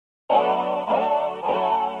If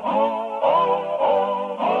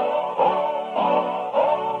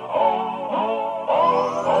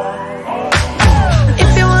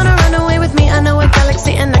you wanna run away with me, I know a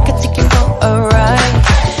galaxy and I can take you for a ride.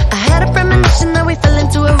 I had a premonition that we fell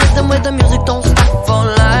into a rhythm where the music don't stop for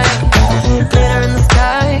life. Glitter in the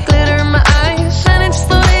sky, glitter in my eyes, shining just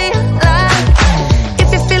the way you like. If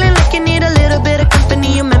you're feeling like you need a little bit of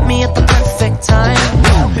company, you met me at the perfect time.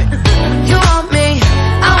 You want me,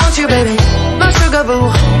 I want you, baby. My sugarboo,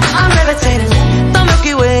 I'm levitating. The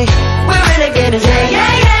Milky Way, we're renegading. Yeah,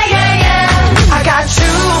 yeah, yeah, yeah, yeah. I got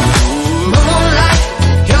you, moonlight.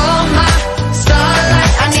 You're my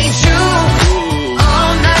starlight. I need you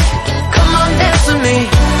all night. Come on, dance with me.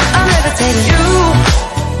 I'm levitating. You,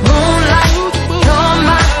 moonlight. You're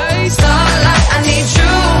my starlight. I need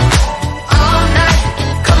you all night.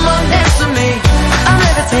 Come on, dance with me. I'm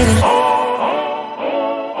levitating.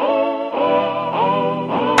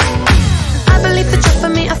 I believe that you're for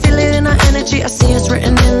me. I feel it in our energy. I see it's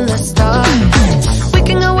written in the stars. We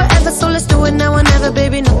can go wherever, so let's do it now or never,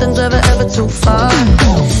 baby. Nothing's ever too far.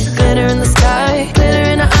 Glitter in the sky, glitter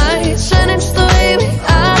in our eyes, shining just the way we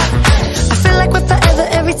are. I feel like we're forever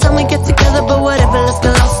every time we get together, but whatever, let's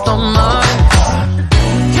get lost on Mars.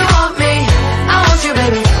 You want me, I want you,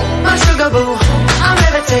 baby. My sugarboo, I'm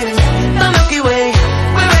levitating. The Milky Way,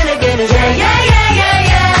 we're renegading. Yeah, yeah, yeah, yeah,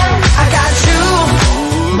 yeah. I got you,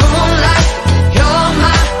 moonlight. You're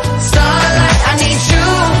my starlight. I need you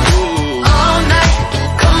all night.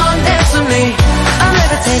 Come on, dance with me. I'm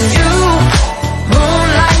levitating. You,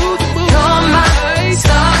 moonlight. You're my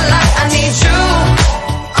starlight. I need you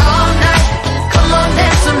all night. Come on,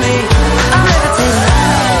 dance with me. I'm levitating.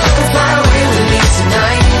 You can fly away with me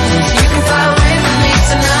tonight. You can fly away with me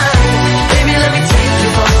tonight. Baby, let me take you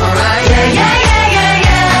for a ride. Yeah, yeah, yeah, yeah,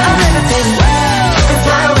 yeah. I'm levitating. You can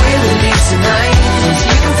fly away with me tonight.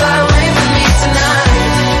 You can fly away with me tonight.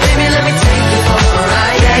 Baby, let me take you for a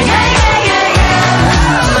ride. Yeah, yeah, yeah, yeah, yeah.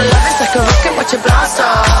 My love is like a rocket, watch it blast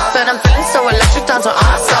off. And I'm feeling so electric, down to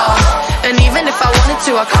awesome. And even if I wanted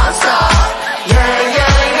to, I can't stop. Yeah,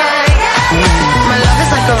 yeah, yeah, yeah. My love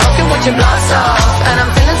is like a rocket, watch it blast off. And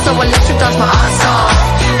I'm feeling so electric, down my ass off.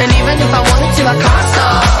 And even if I wanted to, I can't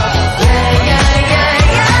stop. Yeah, yeah,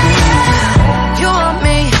 yeah, yeah. You want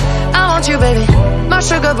me, I want you, baby. My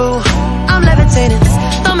sugarboo, I'm levitating.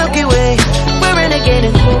 The Milky Way, we're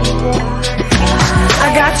renegading. I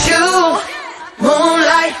got you,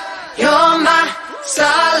 moonlight. You're my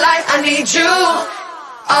starlight. I need you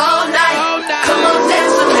all night. Come on,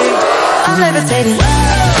 dance with me. I'm levitating.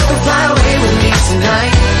 You can fly away with me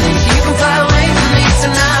tonight. You can fly away with me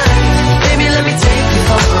tonight. Baby, let me take you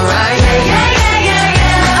for a ride. Yeah, yeah, yeah, yeah,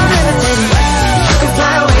 yeah. I'm levitating. You can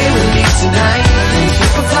fly away with me tonight. You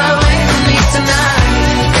can fly away with me tonight.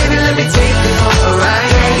 Baby, let me take you for a ride.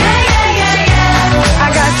 Yeah, yeah, yeah, yeah, yeah. I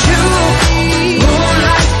got you,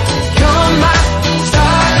 moonlight. You're my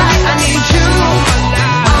starlight. I need you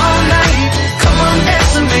all night. Come on,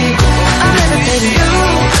 dance with me. I'm levitating. You,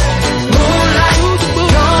 moonlight.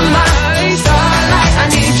 You're my starlight. I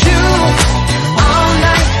need you all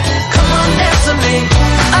night. Come on, dance with me.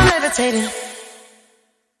 I'm levitating.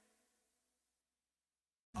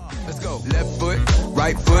 Let's go. Left foot,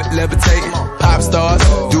 right foot, levitating. Pop stars,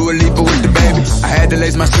 do a Lipa with the baby. I had to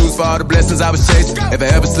lace my shoes for all the blessings I was chasing. If I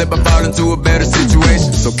ever slip, I fall into a better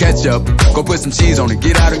situation. So catch up, go put some cheese on it,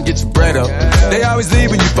 get out and get your bread up. They always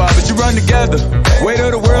leave when you fall, but you run together. Weight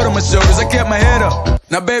of the world on my shoulders, I kept my head up.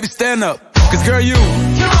 Now baby, stand up, cause girl, you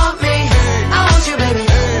want me,